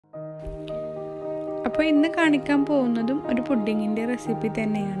അപ്പോൾ ഇന്ന് കാണിക്കാൻ പോകുന്നതും ഒരു പുഡിങ്ങിൻ്റെ റെസിപ്പി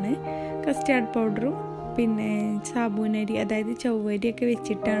തന്നെയാണ്. കസ്റ്റാർഡ് പൗഡറും പിന്നെ സാബൂനരി അതായത് ചവ്വരിയൊക്കെ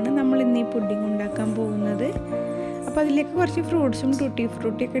വെച്ചിട്ടാണ് നമ്മൾ ഇന്ന് ഈ പുഡിങ് ഉണ്ടാക്കാൻ പോകുന്നത്. അപ്പോൾ അതിലേക്ക് കുറച്ച് ഫ്രൂട്ട്സും ടൂട്ടി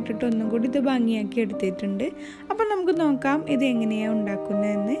ഫ്രൂട്ടിയൊക്കെ ഇട്ടിട്ട് ഒന്നും കൂടി ഇത് ഭംഗിയാക്കി എടുത്തിട്ടുണ്ട്. അപ്പോൾ നമുക്ക് നോക്കാം ഇത് എങ്ങനെയാണ്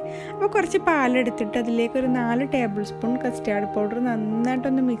ഉണ്ടാക്കുന്നതെന്ന്. അപ്പോൾ കുറച്ച് പാലെടുത്തിട്ട് അതിലേക്ക് ഒരു 4 ടേബിൾ സ്പൂൺ കസ്റ്റാർഡ് പൗഡർ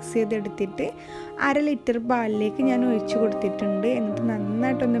നന്നായിട്ടൊന്ന് മിക്സ് ചെയ്തെടുത്തിട്ട് 1/2 ലിറ്റർ പാലിലേക്ക് ഞാൻ ഒഴിച്ച് കൊടുത്തിട്ടുണ്ട്. എന്നിട്ട്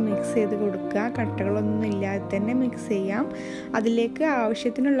നന്നായിട്ടൊന്ന് മിക്സ് ചെയ്ത് കൊടുക്കുക. കട്ടകളൊന്നും ഇല്ലാതെ തന്നെ മിക്സ് ചെയ്യാം. അതിലേക്ക്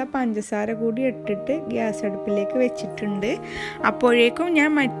ആവശ്യത്തിനുള്ള പഞ്ചസാര കൂടി ഇട്ടിട്ട് ഗ്യാസ് അടുപ്പിലേക്ക് വെച്ചിട്ടുണ്ട്. അപ്പോഴേക്കും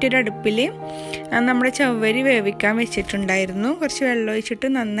ഞാൻ മറ്റൊരടുപ്പിൽ നമ്മുടെ ചവ്വരി വേവിക്കാൻ വെച്ചിട്ടുണ്ടായിരുന്നു. കുറച്ച് വെള്ളം ഒഴിച്ചിട്ട്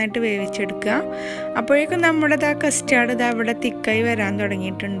നന്നായിട്ട് വേവിച്ചെടുക്കുക. അപ്പോഴേക്കും നമ്മുടെ കസ്റ്റാർഡ് അവിടെ തിക്കായി വരാൻ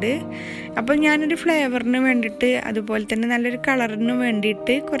തുടങ്ങിയിട്ടുണ്ട്. അപ്പോൾ ഞാനൊരു ഫ്ലേവറിന് വേണ്ടിയിട്ട് അതുപോലെ തന്നെ നല്ലൊരു കളറിന്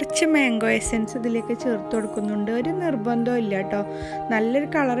വേണ്ടിയിട്ട് കുറച്ച് മാംഗോ എസൻസ് ഇതിലേക്ക് ചേർത്ത് കൊടുക്കുന്നുണ്ട്. ഒരു നിർബന്ധവും ഇല്ല കേട്ടോ, നല്ലൊരു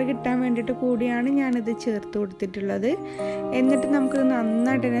കളറ് കിട്ടാൻ വേണ്ടിയിട്ട് കൂടിയാണ് ഞാനിത് ചേർത്ത് കൊടുത്തിട്ടുള്ളത്. എന്നിട്ട് നമുക്കിത്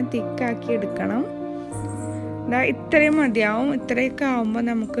നന്നായിട്ട് തന്നെ തിക്കാക്കി എടുക്കണം. ഇത്രയും മതിയാവും. ഇത്രയൊക്കെ ആവുമ്പോൾ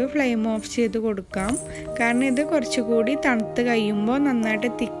നമുക്ക് ഫ്ലെയിം ഓഫ് ചെയ്ത് കൊടുക്കാം. കാരണം ഇത് കുറച്ചുകൂടി തണുത്ത് കഴിയുമ്പോൾ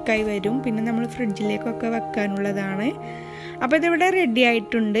നന്നായിട്ട് തിക്കായി വരും. പിന്നെ നമ്മൾ ഫ്രിഡ്ജിലേക്കൊക്കെ വെക്കാനുള്ളതാണ്. അപ്പോൾ ഇതിവിടെ റെഡി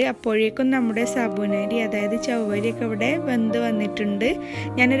ആയിട്ടുണ്ട്. അപ്പോഴേക്കും നമ്മുടെ സാബൂനരി അതായത് ചവ്വരിയൊക്കെ ഇവിടെ വെന്ത് വന്നിട്ടുണ്ട്.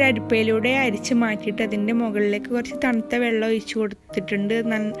 ഞാനൊരു അരിപ്പയിലൂടെ അരിച്ച് മാറ്റിയിട്ട് അതിൻ്റെ മുകളിലേക്ക് കുറച്ച് തണുത്ത വെള്ളം ഒഴിച്ചു കൊടുത്തിട്ടുണ്ട്.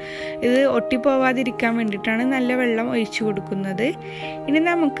 ഇത് ഒട്ടിപ്പോവാതിരിക്കാൻ വേണ്ടിയിട്ടാണ് നല്ല വെള്ളം ഒഴിച്ചു കൊടുക്കുന്നത്. ഇനി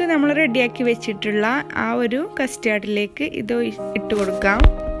നമുക്ക് നമ്മൾ റെഡിയാക്കി വെച്ചിട്ടുള്ള ആ ഒരു കസ്റ്റാർഡിലേക്ക് ഇത് ഇട്ട് കൊടുക്കാം.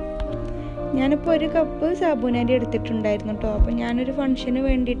 ഞാനിപ്പോൾ 1 കപ്പ് സാബൂനരി എടുത്തിട്ടുണ്ടായിരുന്നു കേട്ടോ. അപ്പോൾ ഞാനൊരു ഫംഗ്ഷന്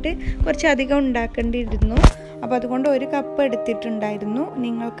വേണ്ടിയിട്ട് കുറച്ചധികം ഉണ്ടാക്കേണ്ടിയിരുന്നു. അപ്പോൾ അതുകൊണ്ട് 1 കപ്പ് എടുത്തിട്ടുണ്ടായിരുന്നു.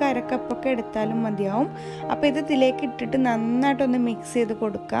 നിങ്ങൾക്ക് 1/2 കപ്പൊക്കെ എടുത്താലും മതിയാവും. അപ്പോൾ ഇത് ഇതിലേക്ക് ഇട്ടിട്ട് നന്നായിട്ടൊന്ന് മിക്സ് ചെയ്ത്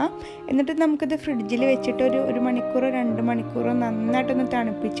കൊടുക്കുക. എന്നിട്ട് നമുക്കിത് ഫ്രിഡ്ജിൽ വെച്ചിട്ട് ഒരു 1 മണിക്കൂറോ 2 മണിക്കൂറോ നന്നായിട്ടൊന്ന്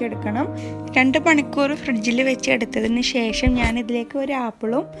തണുപ്പിച്ചെടുക്കണം. 2 മണിക്കൂർ ഫ്രിഡ്ജിൽ വെച്ച് എടുത്തതിന് ശേഷം ഞാനിതിലേക്ക് 1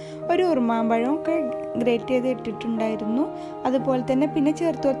 ആപ്പിളും 1 ഉറുമാമ്പഴവും ഒക്കെ ഗ്രേറ്റ് ചെയ്ത് ഇട്ടിട്ടുണ്ടായിരുന്നു. അതുപോലെ തന്നെ പിന്നെ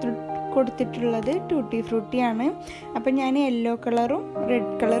ചേർത്ത് കൊടുത്തിട്ടുള്ളത് ടൂട്ടി ഫ്രൂട്ടിയാണ്. അപ്പോൾ ഞാൻ യെല്ലോ കളറും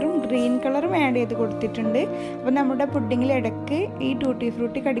റെഡ് കളറും ഗ്രീൻ കളറും ആഡ് ചെയ്ത് കൊടുത്തിട്ടുണ്ട്. അപ്പോൾ നമ്മുടെ പുഡിങ്ങിൽ ഇടയ്ക്ക് ഈ ടൂട്ടി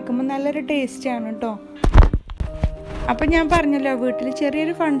ഫ്രൂട്ടി കടിക്കുമ്പോൾ നല്ലൊരു ടേസ്റ്റാണ് കേട്ടോ. അപ്പോൾ ഞാൻ പറഞ്ഞല്ലോ വീട്ടിൽ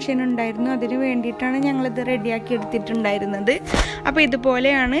ചെറിയൊരു ഫംഗ്ഷൻ ഉണ്ടായിരുന്നു. അതിന് വേണ്ടിയിട്ടാണ് ഞങ്ങളിത് റെഡിയാക്കി എടുത്തിട്ടുണ്ടായിരുന്നത്. അപ്പോൾ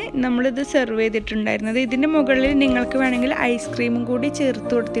ഇതുപോലെയാണ് നമ്മളിത് സെർവ് ചെയ്തിട്ടുണ്ടായിരുന്നത്. ഇതിൻ്റെ മുകളിൽ നിങ്ങൾക്ക് വേണമെങ്കിൽ ഐസ്ക്രീമും കൂടി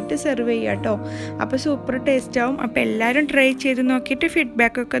ചേർത്ത് കൊടുത്തിട്ട് സെർവ് ചെയ്യുക കേട്ടോ. അപ്പോൾ സൂപ്പർ ടേസ്റ്റ് ആവും. അപ്പോൾ എല്ലാവരും ട്രൈ ചെയ്ത് നോക്കിയിട്ട്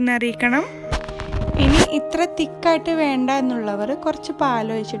ഫീഡ്ബാക്കൊക്കെ ഒന്ന് അറിയിക്കണം. ഇനി ഇത്ര തിക്കായിട്ട് വേണ്ട എന്നുള്ളവർ കുറച്ച്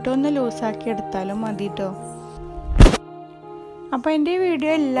പാലൊഴിച്ചിട്ട് ഒന്ന് ലൂസാക്കി എടുത്താലും മതി കേട്ടോ. അപ്പോൾ എൻ്റെ ഈ വീഡിയോ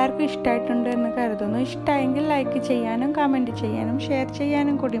എല്ലാവർക്കും ഇഷ്ടമായിട്ടുണ്ട് എന്ന് കരുതുന്നു. ഇഷ്ടമായെങ്കിൽ ലൈക്ക് ചെയ്യാനും കമൻറ്റ് ചെയ്യാനും ഷെയർ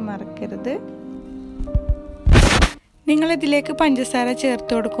ചെയ്യാനും കൂടി മറക്കരുത്. നിങ്ങളിതിലേക്ക് പഞ്ചസാര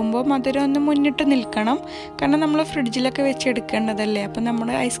ചേർത്ത് കൊടുക്കുമ്പോൾ മധുരം ഒന്ന് മുന്നിട്ട് നിൽക്കണം. കാരണം നമ്മൾ ഫ്രിഡ്ജിലൊക്കെ വെച്ചെടുക്കേണ്ടതല്ലേ. അപ്പോൾ നമ്മൾ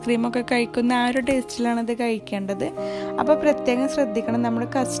ഐസ്ക്രീമൊക്കെ കഴിക്കുന്ന ആ ഒരു ടേസ്റ്റിലാണ് ഇത് കഴിക്കേണ്ടത്. അപ്പോൾ പ്രത്യേകം ശ്രദ്ധിക്കണം. നമ്മൾ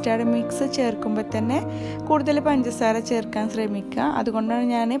കസ്റ്റാർഡ് മിക്സ് ചേർക്കുമ്പോൾ തന്നെ കൂടുതൽ പഞ്ചസാര ചേർക്കാൻ ശ്രമിക്കുക. അതുകൊണ്ടാണ്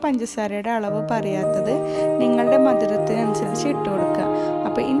ഞാൻ പഞ്ചസാരയുടെ അളവ് പറയാത്തത്. നിങ്ങളുടെ മധുരത്തിനനുസരിച്ച് ഇട്ട് കൊടുക്കുക.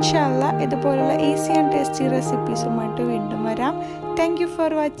 അപ്പോൾ ഇൻഷാ അല്ലാഹ് ഇതുപോലുള്ള ഈസി ആൻഡ് ടേസ്റ്റി റെസിപ്പീസുമായിട്ട് വീണ്ടും വരാം. Thank you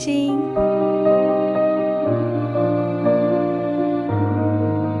for watching.